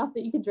 the stuff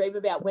that you can dream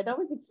about. When I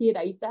was a kid,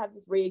 I used to have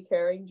this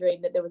reoccurring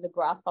dream that there was a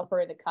grasshopper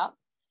in a cup,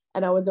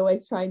 and I was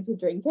always trying to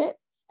drink it.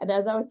 And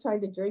as I was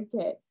trying to drink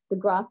it, the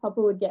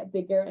grasshopper would get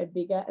bigger and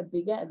bigger and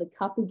bigger, and the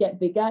cup would get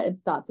bigger and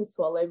start to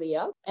swallow me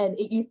up. And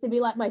it used to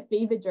be like my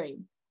fever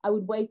dream. I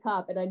would wake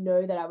up and I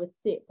know that I was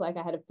sick, like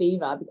I had a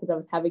fever, because I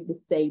was having the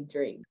same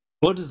dream.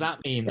 What does that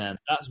mean then?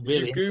 That's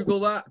really... Did you Google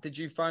that? Did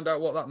you find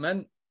out what that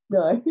meant?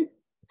 No,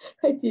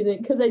 I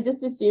didn't, because I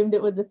just assumed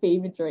it was a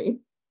fever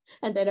dream.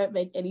 And they don't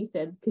make any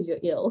sense because you're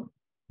ill.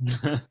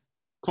 Come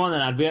on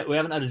then, Ad. We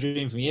haven't had a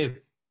dream from you.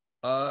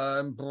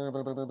 So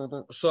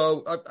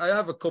I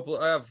have a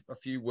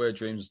few weird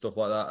dreams and stuff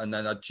like that, and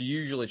then I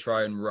usually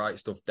try and write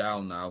stuff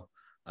down now,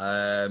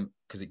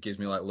 because it gives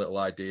me like little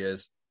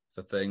ideas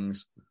for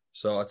things.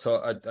 So I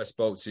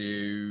spoke to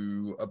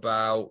you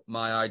about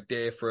my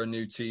idea for a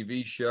new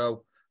TV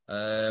show,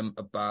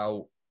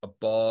 about a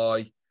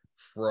boy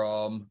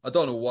from, I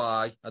don't know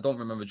why, I don't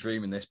remember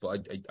dreaming this,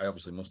 but I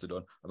obviously must have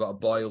done, about a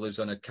boy who lives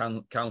on a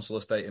council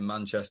estate in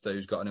Manchester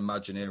who's got an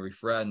imaginary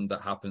friend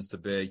that happens to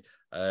be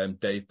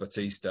Dave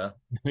Bautista.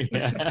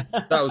 Yeah.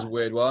 That was a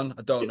weird one.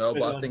 I don't know,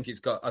 but I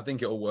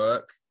think it'll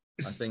work.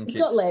 I think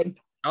Got legs.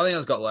 I think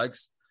it's got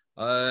legs.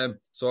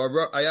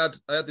 So I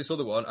had this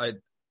other one,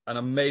 and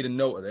I made a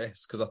note of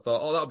this because I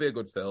thought, oh, that'll be a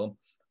good film.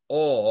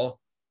 Or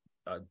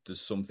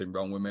there's something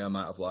wrong with me. I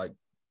might have like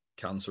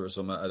cancer or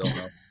something. I don't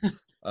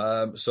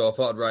know. So I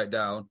thought I'd write it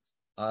down.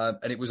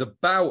 And it was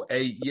about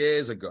 8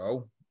 years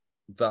ago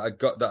that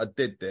I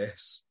did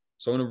this.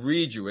 So I'm going to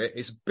read you it.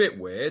 It's a bit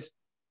weird,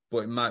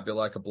 but it might be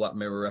like a Black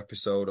Mirror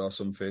episode or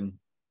something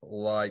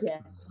like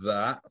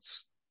that.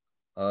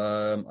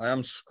 I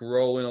am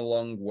scrolling a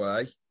long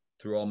way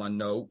through all my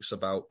notes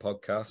about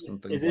podcasts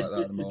and things like that. Is this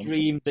just the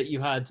dream that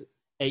you had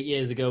 8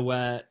 years ago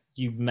where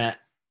you met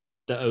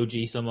the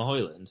OG Summer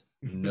Hoyland?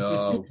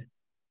 No,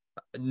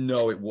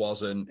 it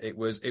wasn't. It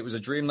was a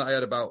dream that I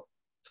had about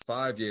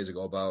 5 years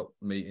ago about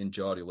meeting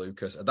Geordie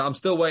Lucas. I'm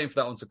still waiting for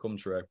that one to come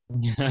true.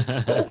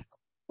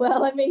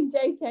 Well, I mean,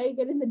 JK,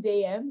 get in the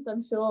DMs,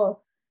 I'm sure.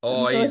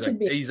 Oh,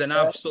 he's an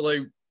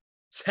absolute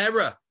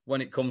terror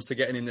when it comes to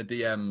getting in the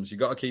DMs. You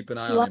got to keep an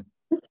eye on him.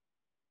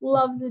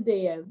 Love the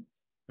DM.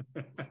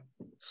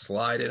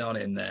 Sliding on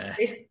in there.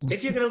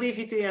 If you're going to leave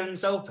your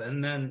DMs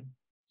open, then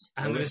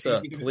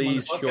Marisa,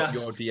 please shut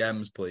your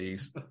DMs,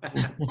 please.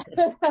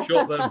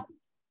 Shut them.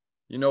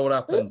 You know what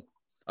happens.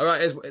 All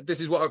right, this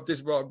is what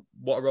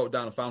I wrote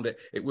down. I found it.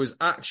 It was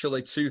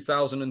actually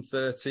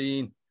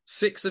 2013,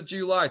 6th of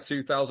July,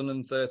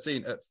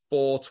 2013 at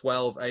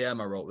 4:12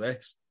 a.m. I wrote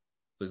this.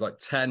 So it's like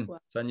 10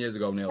 years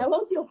ago, Neil. How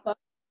old's your phone?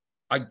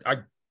 I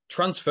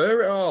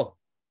transfer it all.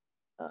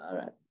 All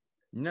right.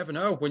 You never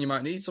know when you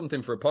might need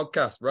something for a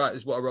podcast. Right,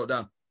 this is what I wrote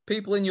down.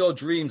 People in your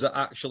dreams are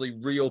actually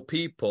real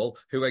people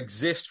who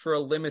exist for a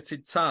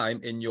limited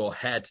time in your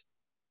head.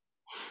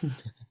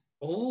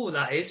 Oh,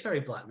 that is very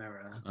Black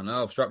Mirror. I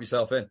know. Strap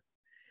yourself in.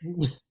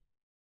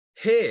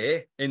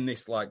 Here, in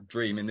this like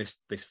dream, in this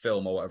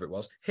film or whatever it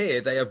was,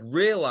 here they have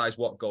realised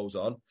what goes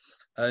on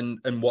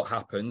and what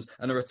happens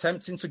and are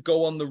attempting to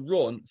go on the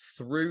run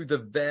through the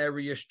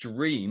various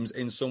dreams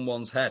in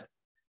someone's head.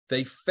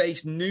 They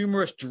face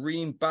numerous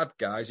dream bad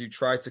guys who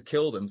try to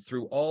kill them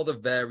through all the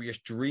various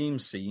dream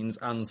scenes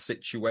and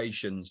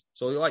situations.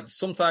 So, like,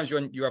 sometimes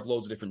you have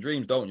loads of different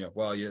dreams, don't you?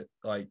 Well, you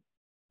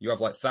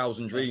have like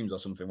 1,000 dreams or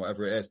something,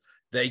 whatever it is.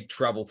 They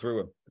travel through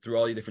them, through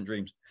all your different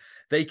dreams.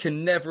 They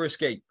can never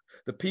escape.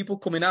 The people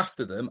coming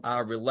after them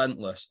are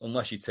relentless,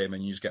 unless you're Tim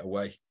and you just get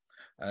away.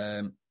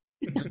 The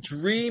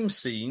dream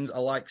scenes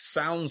are like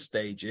sound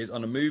stages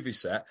on a movie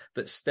set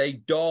that stay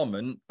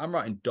dormant. I'm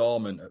writing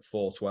dormant at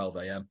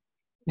 4:12 a.m.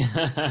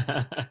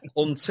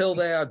 until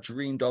they are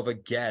dreamed of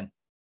again.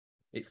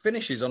 It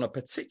finishes on a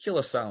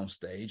particular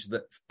soundstage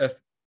that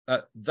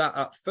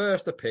at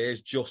first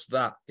appears just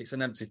that. It's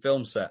an empty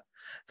film set.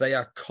 They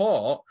are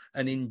caught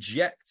and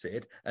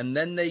injected, and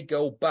then they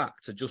go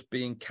back to just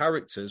being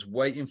characters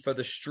waiting for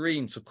the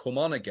stream to come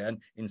on again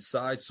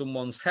inside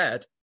someone's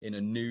head in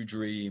a new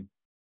dream.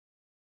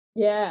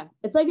 Yeah,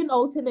 it's like an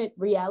alternate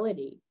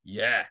reality.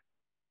 Yeah.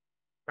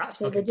 That's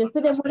so fucking just,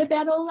 but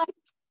then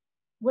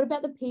what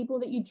about the people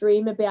that you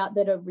dream about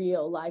that are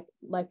real, like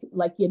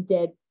your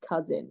dead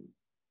cousins?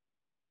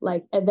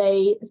 Like, are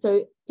they,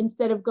 so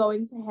instead of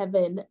going to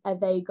heaven, are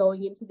they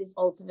going into this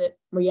alternate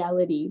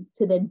reality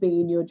to then be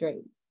in your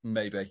dreams?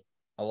 Maybe.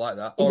 I like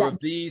that. Or have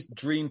these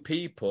dream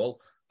people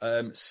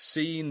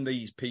seen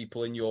these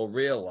people in your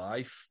real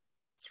life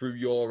through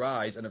your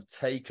eyes and have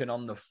taken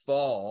on the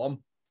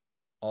form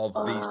of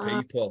these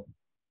people?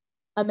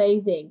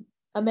 Amazing.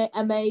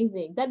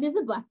 Amazing. That is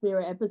a Black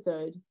Mirror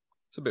episode.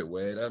 It's a bit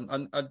weird.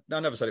 I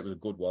never said it was a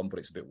good one, but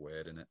it's a bit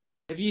weird, isn't it?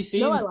 Have you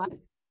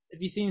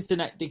seen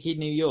Synecdoche,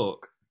 New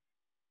York?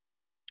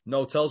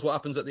 No, tell us what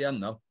happens at the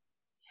end, though.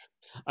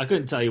 I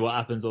couldn't tell you what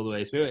happens all the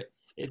way through it.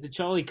 It's a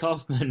Charlie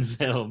Kaufman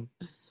film.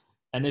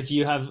 And if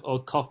you have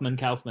Kaufman,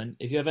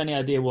 if you have any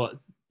idea what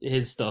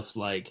his stuff's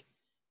like,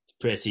 it's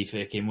pretty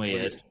freaking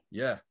weird.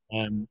 Yeah.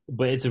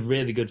 But it's a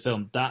really good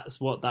film. That's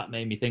what that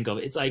made me think of.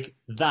 It's like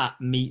that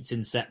meets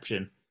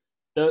Inception.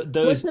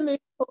 What's the movie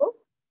called?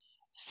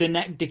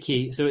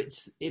 Synecdoche. So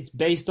it's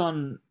based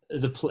on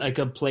as a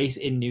place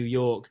in New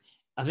York.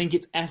 I think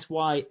it's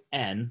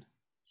SYN,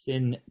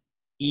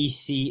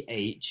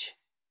 ECH,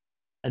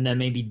 and then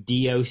maybe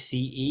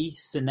DOCE,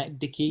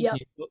 Synecdoche. Yep.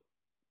 Found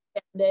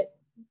it.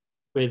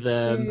 With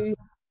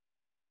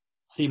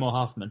Seymour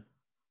Hoffman.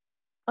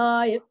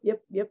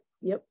 Yep.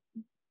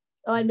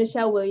 Oh, and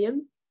Michelle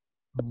Williams.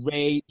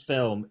 Great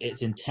film.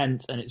 It's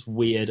intense and it's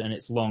weird and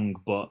it's long,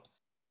 but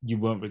you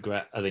won't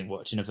regret, I think,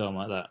 watching a film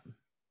like that.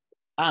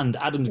 And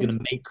Adam's going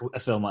to make a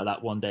film like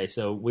that one day,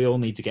 so we all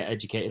need to get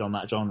educated on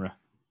that genre.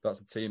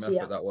 That's a team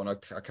effort, that one. I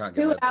can't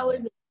get 2 hours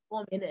and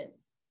 4 minutes.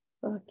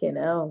 Fucking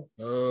hell.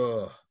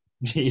 Oh.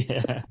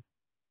 Yeah.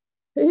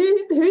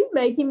 Who's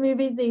making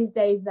movies these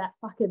days that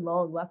fucking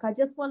long? Like, I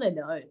just want to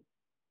know.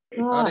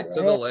 Add it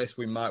to the list.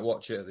 We might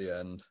watch it at the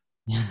end.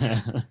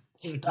 I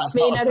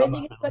don't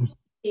think it's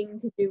thing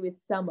to do with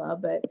summer,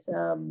 but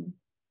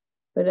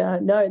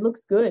no, it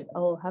looks good.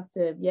 I'll add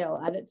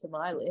it to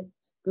my list.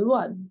 Good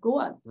one.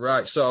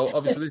 Right, so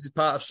obviously this is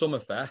part of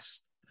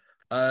Summerfest.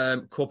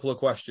 Couple of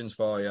questions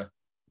for you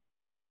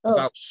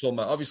about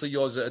summer. Obviously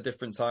yours at a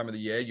different time of the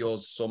year.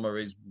 Yours summer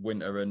is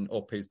winter and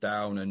up is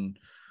down and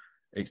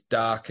it's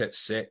dark at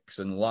 6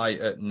 and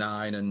light at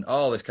 9 and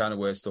all this kind of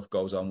weird stuff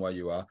goes on where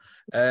you are.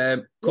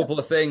 Couple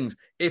of things.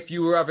 If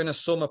you were having a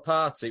summer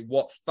party,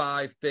 what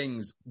 5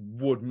 things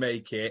would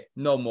make it,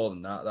 no more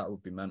than that, that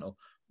would be mental.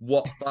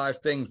 What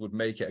 5 things would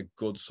make it a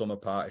good summer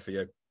party for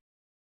you?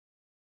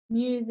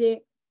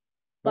 Music.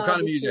 What kind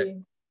of music?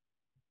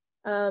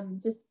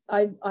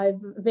 I've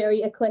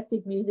very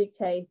eclectic music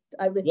taste.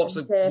 I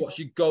listen to. What's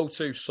your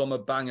go-to summer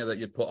banger that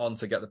you'd put on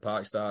to get the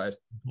party started?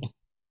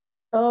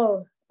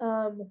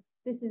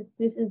 This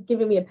is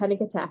giving me a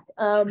panic attack.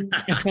 I don't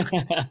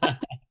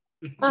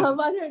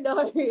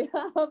know. Shit.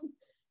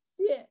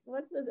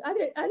 I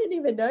don't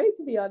even know,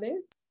 to be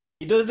honest.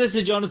 He does this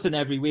to Jonathan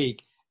every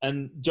week,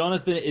 and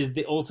Jonathan is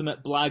the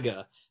ultimate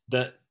blagger.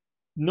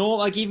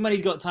 Even when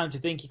he's got time to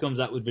think, he comes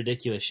out with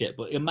ridiculous shit.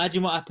 But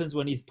imagine what happens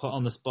when he's put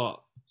on the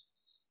spot.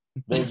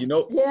 Well, you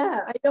know.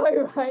 Yeah, I know,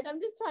 right? I'm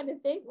just trying to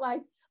think.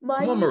 Like,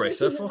 come on,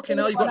 Marissa. Fucking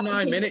hell, you've got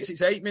 9 minutes.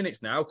 It's 8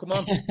 minutes now. Come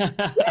on.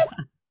 Yeah.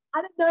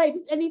 I don't know,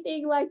 just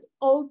anything like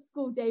old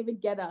school David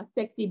Guetta,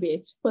 Sexy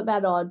Bitch. Put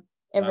that on.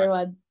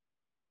 Everyone's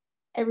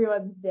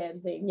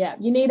dancing. Yeah,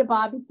 you need a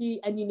barbecue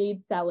and you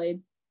need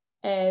salad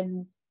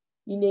and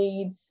you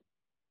need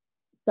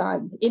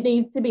sun. It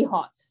needs to be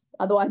hot.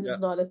 Otherwise,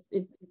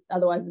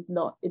 it's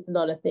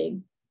not a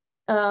thing.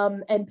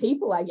 And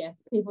people, I guess,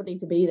 people need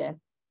to be there.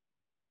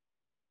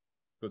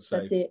 Good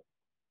save. That's it.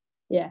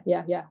 Yeah.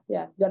 You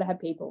got to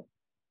have people.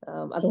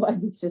 Otherwise,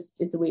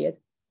 it's weird.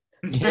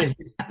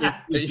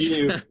 It's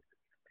you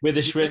with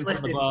a shrimp on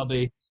the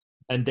Barbie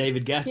and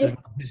David Guetta.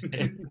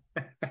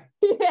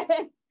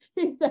 Yeah,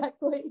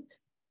 exactly.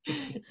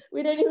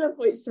 We don't even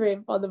put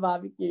shrimp on the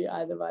barbecue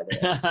either, by the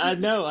way. I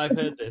know, I've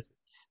heard this.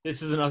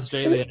 This is an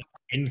Australian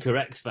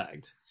incorrect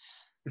fact.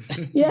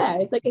 Yeah,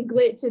 it's like a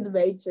glitch in the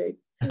Matrix.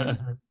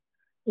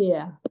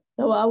 Yeah.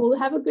 Oh, well, we'll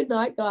have a good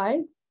night,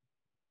 guys.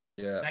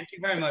 Yeah. Thank you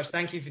very much.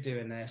 Thank you for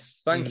doing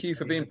this. Thank you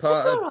for being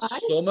part of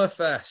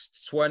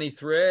Summerfest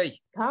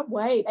 23. Can't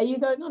wait. Are you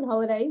going on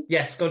holidays?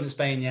 Yes, going to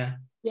Spain, yeah.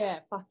 Yeah,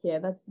 fuck yeah,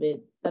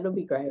 that'll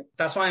be great.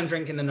 That's why I'm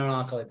drinking the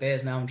non-alcoholic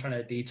beers now. I'm trying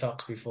to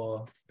detox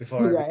before I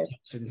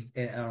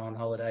detox on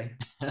holiday.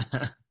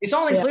 It's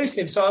all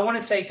inclusive, so I want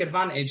to take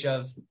advantage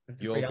of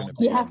You're going to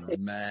be a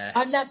mess.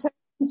 I'm that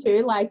person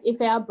too. Like,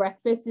 if our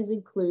breakfast is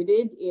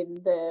included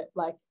in the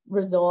like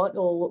resort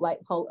or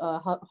like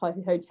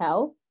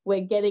hotel,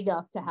 we're getting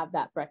up to have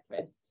that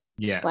breakfast.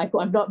 Yeah, like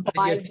I'm not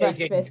buying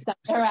breakfast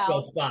somewhere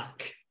else.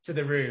 Back to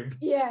the room.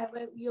 Yeah,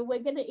 we're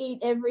gonna eat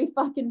every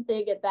fucking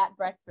thing at that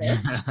breakfast,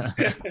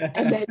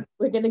 and then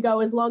we're gonna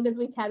go as long as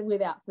we can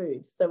without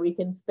food, so we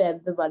can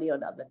spend the money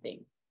on other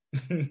things.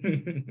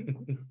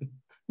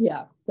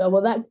 Yeah. So,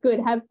 well, that's good.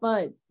 Have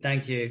fun.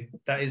 Thank you.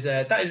 That is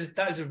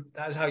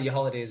how your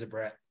holiday is a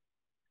Brit.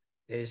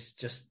 Is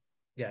just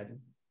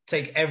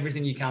take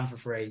everything you can for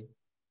free.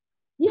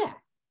 Yeah.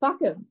 Fuck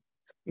them.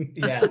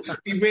 Yeah.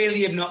 Be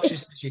really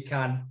obnoxious as you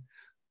can.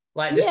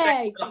 Like the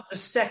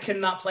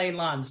second that plane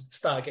lands,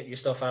 start getting your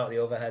stuff out of the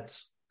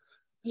overheads.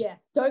 Yeah.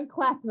 Don't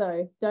clap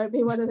though. Don't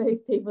be one of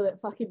those people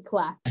that fucking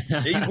clap.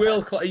 He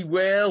will. He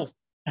will.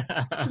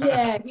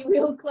 Yeah, he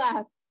will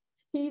clap.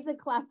 He's a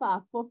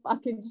clapper for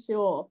fucking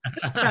sure.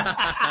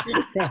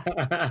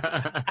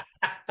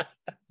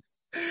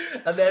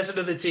 And there's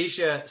another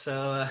T-shirt.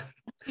 So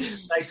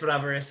thanks for that,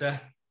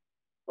 Marissa.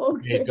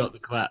 Okay. He's got the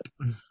clap.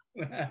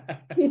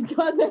 He's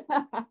got the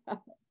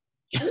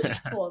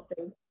poor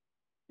thing.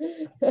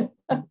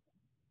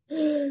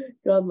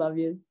 God love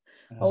you.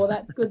 Oh, well,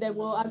 that's good then.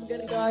 Well, I'm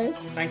gonna go.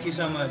 Thank you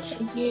so much.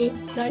 Thank you.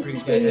 Nice to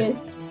see you.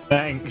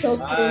 Thanks.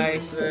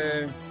 Bye.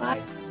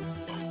 Bye.